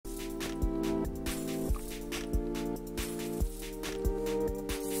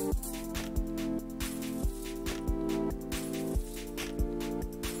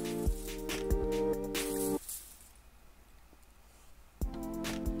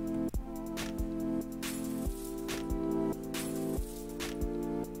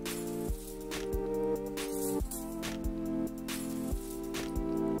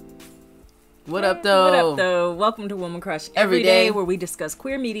What up, though? What up, though? Welcome to Woman Crush Every Day, where we discuss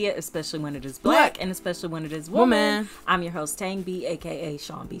queer media, especially when it is black and especially when it is woman. I'm your host, Tang B, aka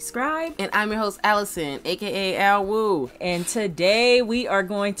Sean B. Scribe. And I'm your host, Allison, aka Al Woo. And today we are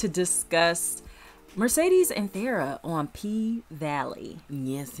going to discuss Mercedes and Farrah on P Valley.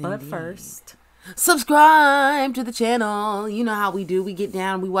 Yes, indeed. But first, subscribe to the channel. You know how we do. We get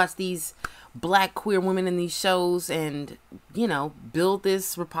down, we watch these black queer women in these shows and, you know, build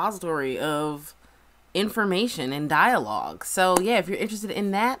this repository of information and dialogue. So yeah, if you're interested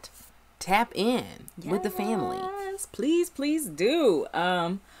in that, tap in with the family. Yes, please do.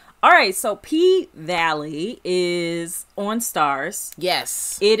 All right, so P Valley is on STARZ.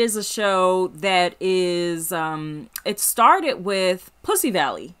 Yes. It is a show that is, it started with Pussy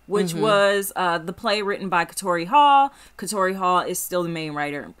Valley, which was the play written by Katori Hall. Katori Hall is still the main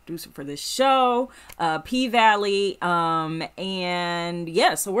writer and producer for this show, P Valley. And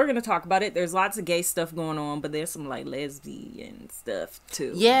yeah, so we're going to talk about it. There's lots of gay stuff going on, but there's some like lesbian stuff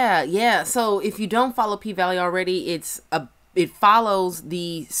too. Yeah. So if you don't follow P Valley already, it follows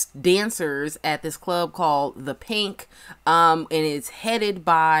the dancers at this club called The Pink, and it's headed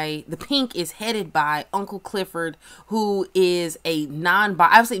by Uncle Clifford, who is a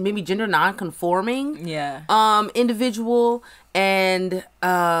I would say maybe gender non-conforming individual, and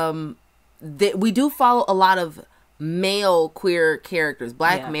we do follow a lot of male queer characters,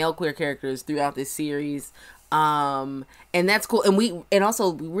 black male queer characters throughout this series, and that's cool. And we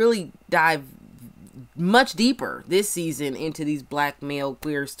really dive much deeper this season into these black male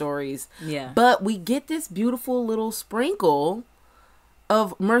queer stories. Yeah. But we get this beautiful little sprinkle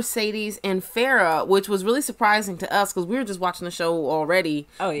of Mercedes and Farrah, which was really surprising to us because we were just watching the show already.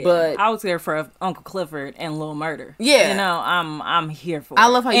 Oh yeah. But I was there for Uncle Clifford and Lil Murder. Yeah. You know, I'm here for it. I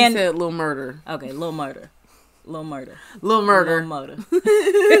love how you said Lil Murder. Okay, Lil Murder. Lil Murder. Lil Murder. Lil Murder.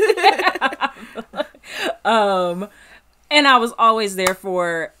 And I was always there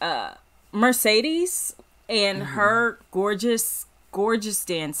for Mercedes and her gorgeous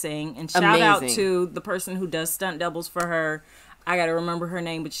dancing, and shout out to the person who does stunt doubles for her. I gotta remember her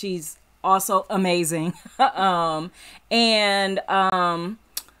name, but she's also amazing. And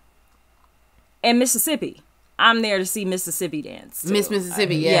Mississippi. I'm there to see Mississippi dance too. Miss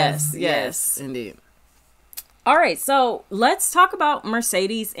Mississippi, yes, indeed. All right, so let's talk about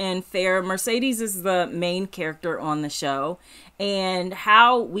Mercedes and Farrah. Mercedes is the main character on the show, and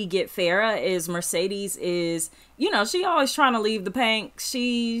how we get Farrah is Mercedes is, you know, she always trying to leave the pink.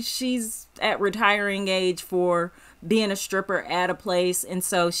 She's at retiring age for being a stripper at a place, and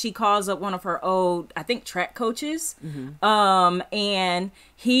so she calls up one of her old, I think, track coaches, and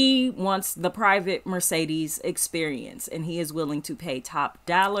he wants the private Mercedes experience, and he is willing to pay top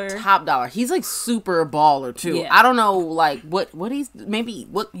dollar. He's like super baller too. Yeah. I don't know, like what he might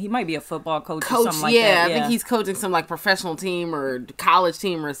be a football coach or something like that. Yeah, I think he's coaching some like professional team or college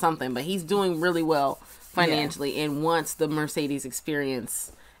team or something, but he's doing really well financially and wants the Mercedes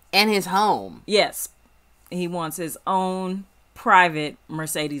experience and his home. Yes. He wants his own private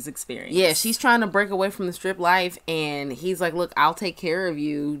Mercedes experience. Yeah, she's trying to break away from the strip life, and he's like, look, I'll take care of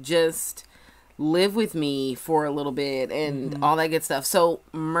you. Just live with me for a little bit and all that good stuff. So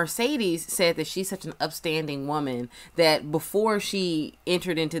Mercedes said that she's such an upstanding woman that before she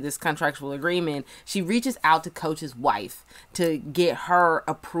entered into this contractual agreement, she reaches out to Coach's wife to get her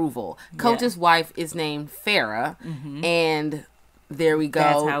approval. Coach's wife is named Farrah, and there we go.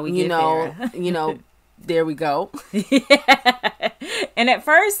 That's how we get Farrah. There we go. And at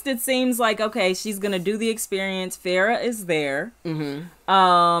first it seems like, okay, she's going to do the experience. Farrah is there.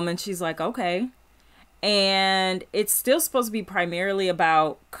 And she's like, okay. And it's still supposed to be primarily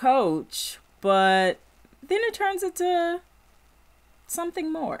about Coach, but then it turns into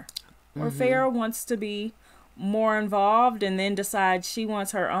something more. Where Farrah wants to be more involved and then decides she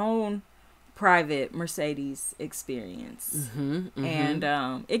wants her own private Mercedes experience. And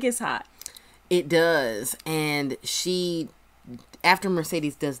it gets hot. It does. And after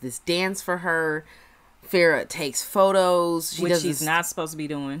Mercedes does this dance for her, Farrah takes photos. Which she's not supposed to be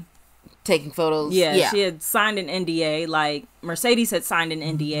doing. Taking photos. Yeah, she had signed an NDA. Like, Mercedes had signed an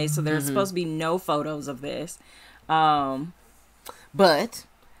NDA, so there's supposed to be no photos of this. But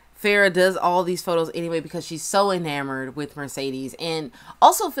Farrah does all these photos anyway because she's so enamored with Mercedes. And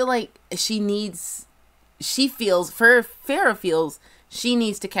also feel like Farrah feels she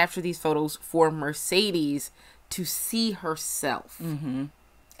needs to capture these photos for Mercedes to see herself.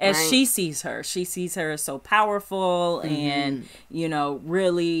 As she sees her as so powerful and, you know,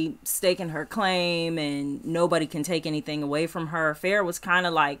 really staking her claim, and nobody can take anything away from her. Farrah was kind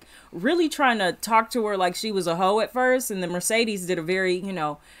of like really trying to talk to her like she was a hoe at first. And the Mercedes did a very, you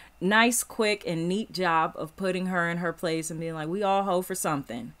know, nice, quick, and neat job of putting her in her place and being like, we all hoe for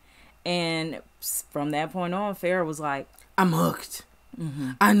something. And from that point on, Farrah was like, I'm hooked.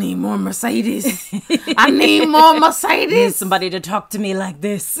 I need more Mercedes. I need more Mercedes. Need somebody to talk to me like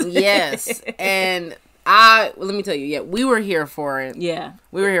this. Yes. And let me tell you, yeah, we were here for it. Yeah.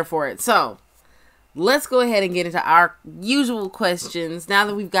 We were here for it. So let's go ahead and get into our usual questions now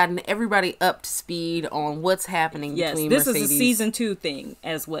that we've gotten everybody up to speed on what's happening between this Mercedes. Is a season 2 thing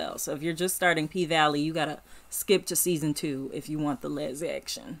as well. So if you're just starting P-Valley, you got to skip to season 2 if you want the les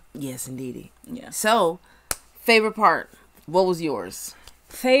action. Yes, indeedy. Yeah. So, favorite part. What was yours?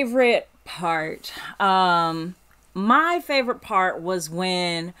 Favorite part. My favorite part was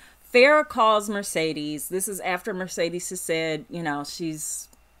when Farrah calls Mercedes. This is after Mercedes has said, you know, she's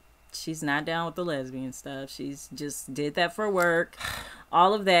not down with the lesbian stuff. She's just did that for work,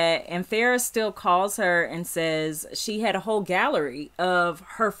 all of that. And Farrah still calls her and says she had a whole gallery of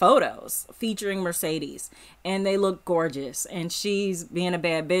her photos featuring Mercedes. And they look gorgeous. And she's being a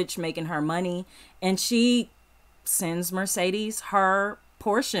bad bitch, making her money. And she sends Mercedes her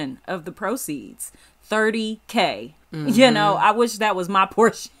portion of the proceeds, $30K. You know, I wish that was my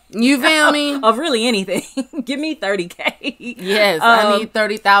portion. You feel me? Of really anything. Give me $30K. Yes, I need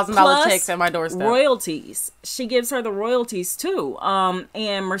 $30,000 checks at my doorstep. Royalties. She gives her the royalties too.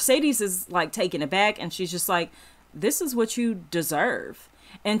 And Mercedes is like taken aback, and she's just like, this is what you deserve.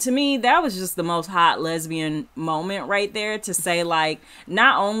 And to me, that was just the most hot lesbian moment right there, to say, like,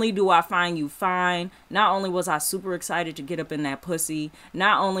 not only do I find you fine, not only was I super excited to get up in that pussy,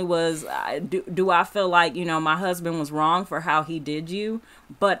 not only was do I feel like, you know, my husband was wrong for how he did you,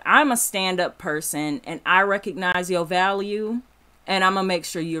 but I'm a stand-up person and I recognize your value, and I'm gonna make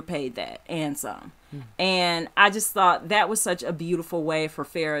sure you're paid that and some. And I just thought that was such a beautiful way for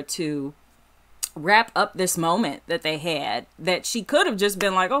Farrah to wrap up this moment that they had, that she could have just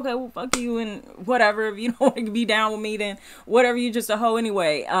been like, okay, well, fuck you and whatever. If you don't want to be down with me, then whatever, you just a hoe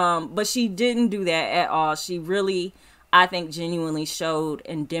anyway. But she didn't do that at all. She really, I think, genuinely showed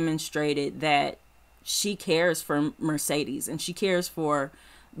and demonstrated that she cares for Mercedes and she cares for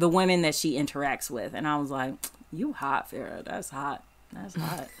the women that she interacts with. And I was like, you hot, Farrah. That's hot. That's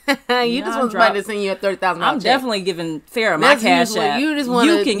hot. You just want somebody to send you a $30,000 I'm check. definitely giving Farrah my cash app. You just want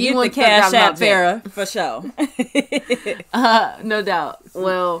You can get the cash app, Farrah, for sure. No doubt.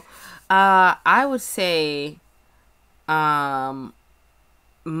 Well, I would say my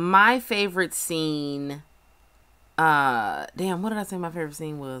favorite scene, damn, what did I say my favorite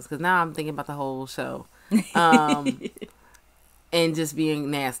scene was? Because now I'm thinking about the whole show. And just being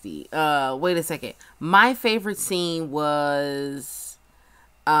nasty. Wait a second. My favorite scene was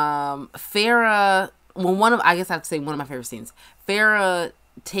Farrah, well, I guess I have to say one of my favorite scenes. Farrah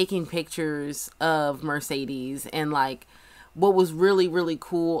taking pictures of Mercedes, and like what was really, really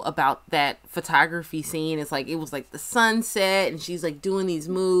cool about that photography scene is like it was like the sunset and she's like doing these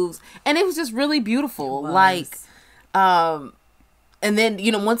moves and it was just really beautiful. Like and then,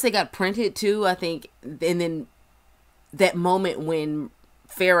 you know, once they got printed too, I think, and then that moment when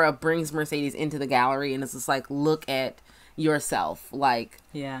Farrah brings Mercedes into the gallery and it's just like, look at yourself, like,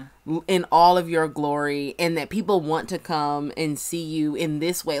 yeah, in all of your glory, and that people want to come and see you in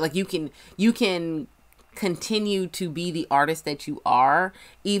this way. Like you can continue to be the artist that you are,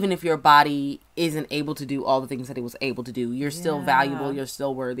 even if your body isn't able to do all the things that it was able to do. You're still valuable. You're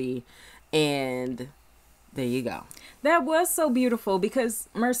still worthy. And there you go. That was so beautiful because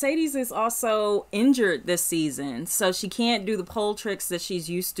Mercedes is also injured this season. So she can't do the pole tricks that she's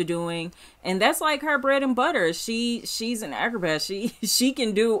used to doing. And that's like her bread and butter. She's an acrobat. She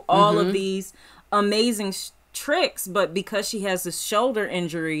can do all of these amazing tricks, but because she has this shoulder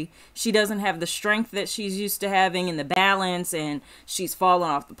injury, she doesn't have the strength that she's used to having and the balance, and she's falling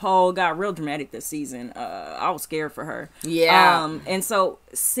off the pole. Got real dramatic this season. I was scared for her. Yeah. And so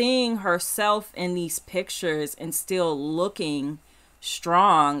seeing herself in these pictures and still looking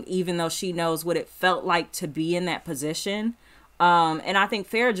strong, even though she knows what it felt like to be in that position. And I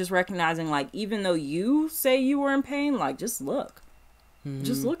think Farrah just recognizing, like, even though you say you were in pain, like, just look.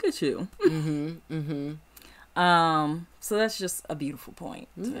 Just look at you. So that's just a beautiful point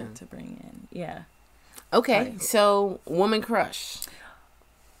to bring in. Yeah. Okay. So woman crush.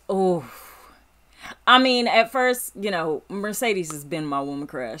 Oh, I mean, at first, you know, Mercedes has been my woman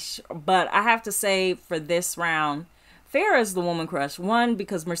crush, but I have to say for this round, Farrah is the woman crush. One,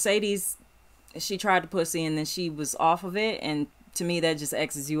 because Mercedes, she tried to pussy and then she was off of it, and to me that just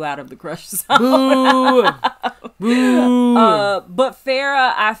X's you out of the crush zone. Boo. Boo. But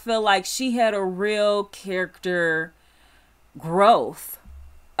Farrah, I feel like she had a real character growth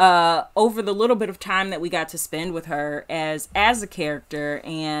over the little bit of time that we got to spend with her as a character.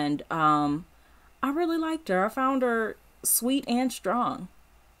 And I really liked her. I found her sweet and strong.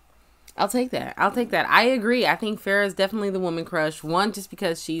 I'll take that. I agree. I think Farrah is definitely the woman crush. One, just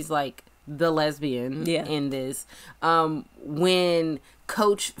because she's like the lesbian in this. When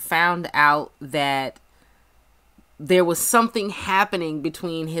Coach found out that there was something happening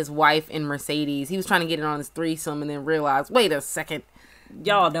between his wife and Mercedes, he was trying to get it on his threesome and then realized, wait a second,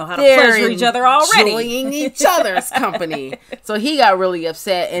 y'all know how to pleasure each other already. Enjoying each other's company. So he got really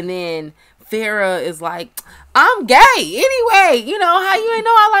upset. And then Farrah is like, I'm gay anyway. You know how you ain't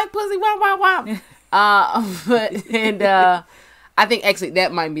know I like pussy. Wow. I think actually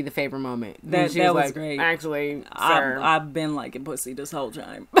that might be the favorite moment. That was like, great. Actually, sir, I've been liking pussy this whole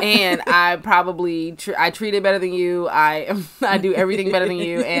time. And I probably I treat it better than you. I do everything better than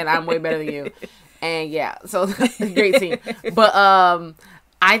you, and I'm way better than you. And yeah, so great scene. But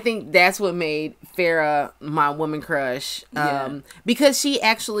I think that's what made Farrah my woman crush. Because she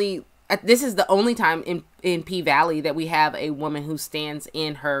actually, this is the only time in P Valley that we have a woman who stands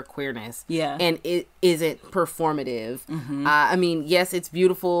in her queerness. Yeah. And it isn't performative. Mm-hmm. I mean, yes, it's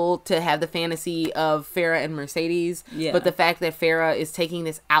beautiful to have the fantasy of Farrah and Mercedes. Yeah. But the fact that Farrah is taking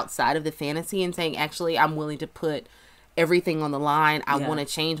this outside of the fantasy and saying, actually, I'm willing to put everything on the line. I want to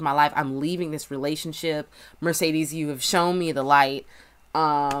change my life. I'm leaving this relationship. Mercedes, you have shown me the light.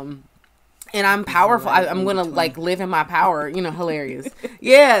 And I'm powerful. I'm going to like live in my power, you know, hilarious.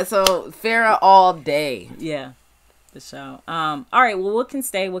 Yeah. So Farrah all day. Yeah. The show. All right. Well, what can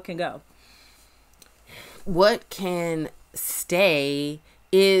stay? What can go? What can stay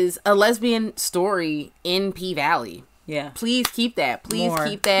is a lesbian story in P Valley. Yeah. Please keep that. Please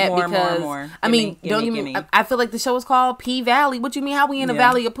keep that because I mean, don't give me. I feel like the show is called P Valley. What you mean? How we in a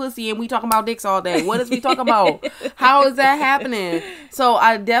valley of pussy and we talking about dicks all day? What is we talking about? How is that happening? So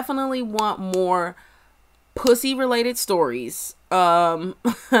I definitely want more pussy related stories in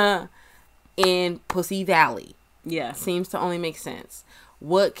Pussy Valley. Yeah. Seems to only make sense.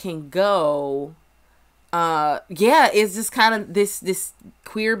 What can go? It's just kind of this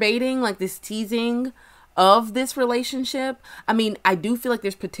queer baiting, like this teasing of this relationship. I mean, I do feel like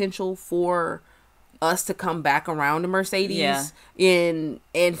there's potential for us to come back around to Mercedes in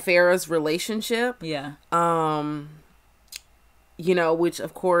Farrah's relationship. Yeah. You know, which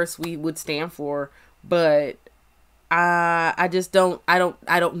of course we would stand for, but I just don't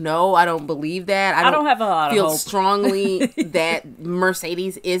know. I don't believe that. I don't have a lot of hope. Feel strongly that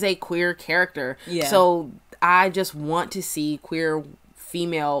Mercedes is a queer character. Yeah. So I just want to see queer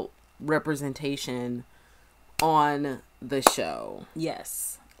female representation on the show.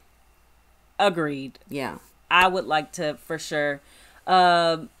 Yes. Agreed. Yeah. I would like to for sure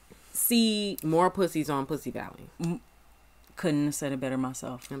see more pussies on Pussy Valley. Couldn't have said it better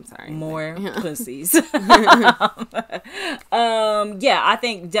myself. I'm sorry. More pussies. I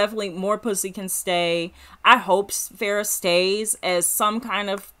think definitely more pussy can stay. I hope Farrah stays as some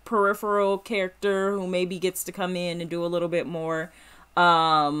kind of peripheral character who maybe gets to come in and do a little bit more.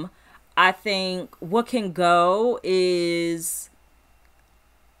 I think what can go is,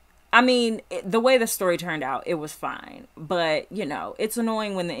 I mean, the way the story turned out, it was fine. But, you know, it's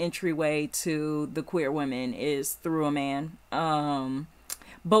annoying when the entryway to the queer women is through a man.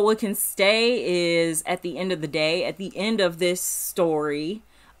 But what can stay is, at the end of the day, at the end of this story,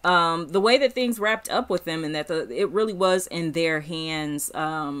 the way that things wrapped up with them and that it really was in their hands.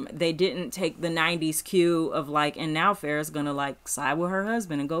 They didn't take the 90s cue of like, and now Farrah's gonna like side with her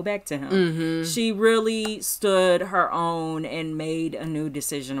husband and go back to him. Mm-hmm. She really stood her own and made a new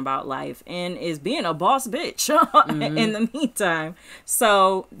decision about life and is being a boss bitch in the meantime.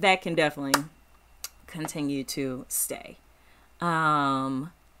 So that can definitely continue to stay. No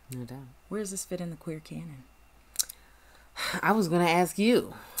doubt. Where does this fit in the queer canon? I was going to ask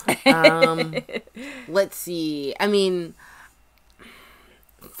you. Let's see. I mean,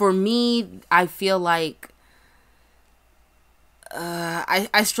 for me, I feel like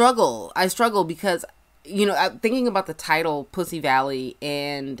I struggle. I struggle because, you know, I'm thinking about the title Pussy Valley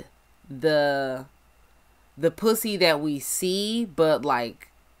and the pussy that we see, but like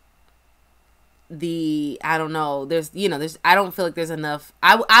I don't know, I don't feel like there's enough.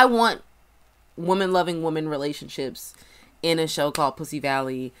 I want woman loving woman relationships in a show called Pussy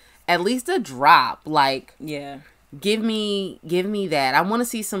Valley, at least a drop. Like, yeah, give me that. I want to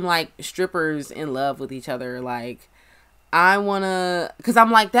see some like strippers in love with each other. Like, I want to, because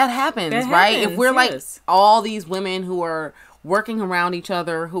I'm like, that happens, right? If we're like all these women who are working around each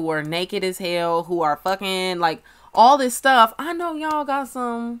other, who are naked as hell, who are fucking like all this stuff, I know y'all got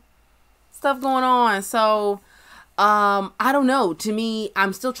some stuff going on. So I don't know. To me,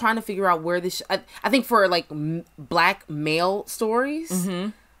 I'm still trying to figure out where this. I think for like black male stories.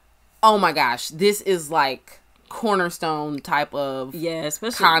 Oh my gosh, this is like cornerstone type of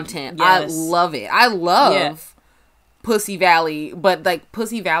content. Yes. I love it. I love Pussy Valley, but like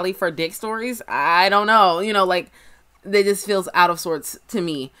Pussy Valley for dick stories, I don't know. You know, like they just feels out of sorts to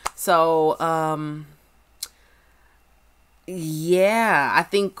me. So, yeah, I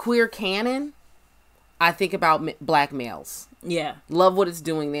think queer canon. I think about black males. Yeah. Love what it's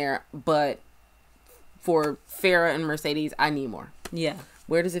doing there, but for Farrah and Mercedes, I need more. Yeah.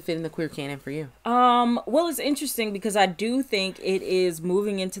 Where does it fit in the queer canon for you? Well, it's interesting because I do think it is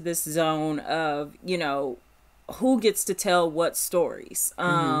moving into this zone of, you know, who gets to tell what stories.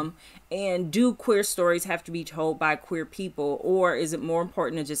 And do queer stories have to be told by queer people, or is it more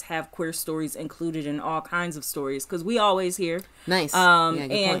important to just have queer stories included in all kinds of stories? Because we always hear. Nice.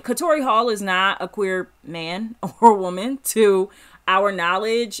 And Katori Hall is not a queer man or woman to our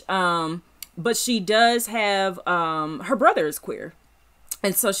knowledge. But she does have, her brother is queer.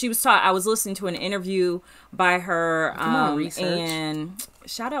 And so she was taught, I was listening to an interview by her, and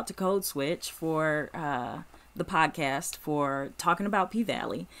shout out to Code Switch for, the podcast for talking about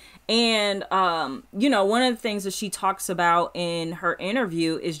P-Valley. And, you know, one of the things that she talks about in her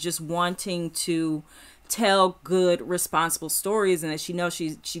interview is just wanting to tell good, responsible stories, and that she knows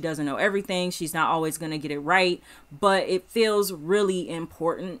she doesn't know everything. She's not always going to get it right, but it feels really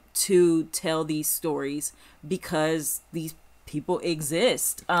important to tell these stories because these people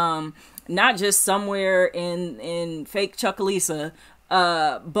exist. Not just somewhere in fake Chuckalisa,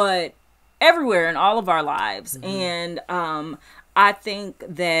 but everywhere in all of our lives. And I think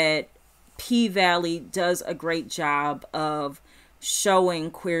that P-Valley does a great job of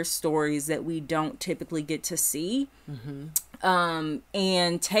showing queer stories that we don't typically get to see,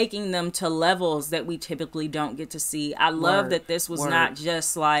 and taking them to levels that we typically don't get to see. I love that this was not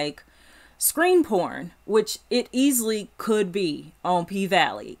just like screen porn, which it easily could be on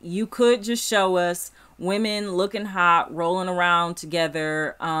P-Valley. You could just show us women looking hot, rolling around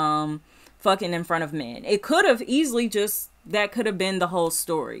together, fucking in front of men. It could have easily that could have been the whole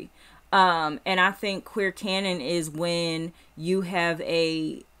story. And I think queer canon is when you have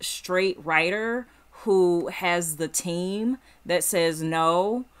a straight writer who has the team that says,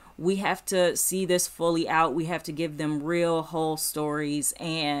 no, we have to see this fully out. We have to give them real whole stories.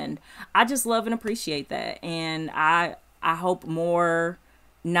 And I just love and appreciate that. And I hope more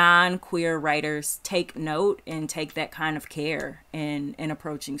non-queer writers take note and take that kind of care in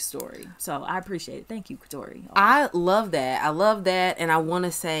approaching story. So I appreciate it. Thank you, Katori. I love that. I love that. And I want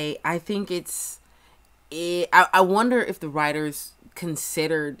to say, I think I wonder if the writers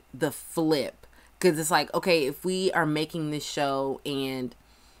considered the flip, because it's like, okay, if we are making this show and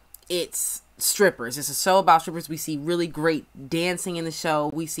it's strippers, it's a show about strippers, we see really great dancing in the show,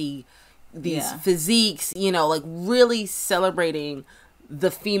 we see these physiques, you know, like really celebrating the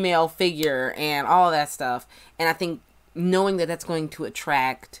female figure and all that stuff. And I think knowing that that's going to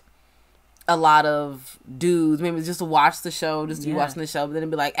attract a lot of dudes, maybe just to watch the show, just to be watching the show, but then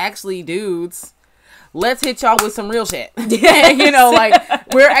be like, actually, dudes, let's hit y'all with some real shit. You know,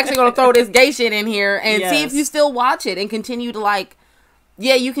 like, we're actually going to throw this gay shit in here and see if you still watch it and continue to, like,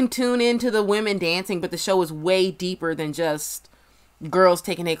 yeah, you can tune into the women dancing, but the show is way deeper than just girls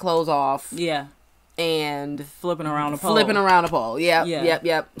taking their clothes off. Yeah. And flipping around a pole.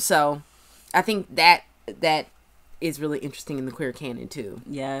 Yep. So I think that is really interesting in the queer canon too.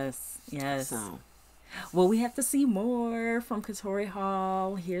 Yes. So, well, we have to see more from Katori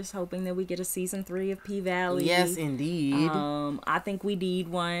Hall. Here's hoping that we get a season 3 of P-Valley. Yes, indeed. I think we need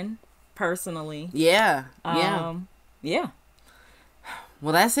one personally. Yeah. Well,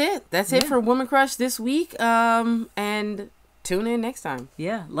 that's it. That's it for Woman Crush this week. And tune in next time.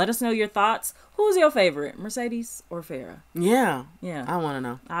 Yeah. Let us know your thoughts. Who's your favorite, Mercedes or Farrah? Yeah. I want to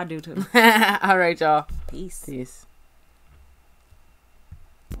know. I do too. All right, y'all. Peace.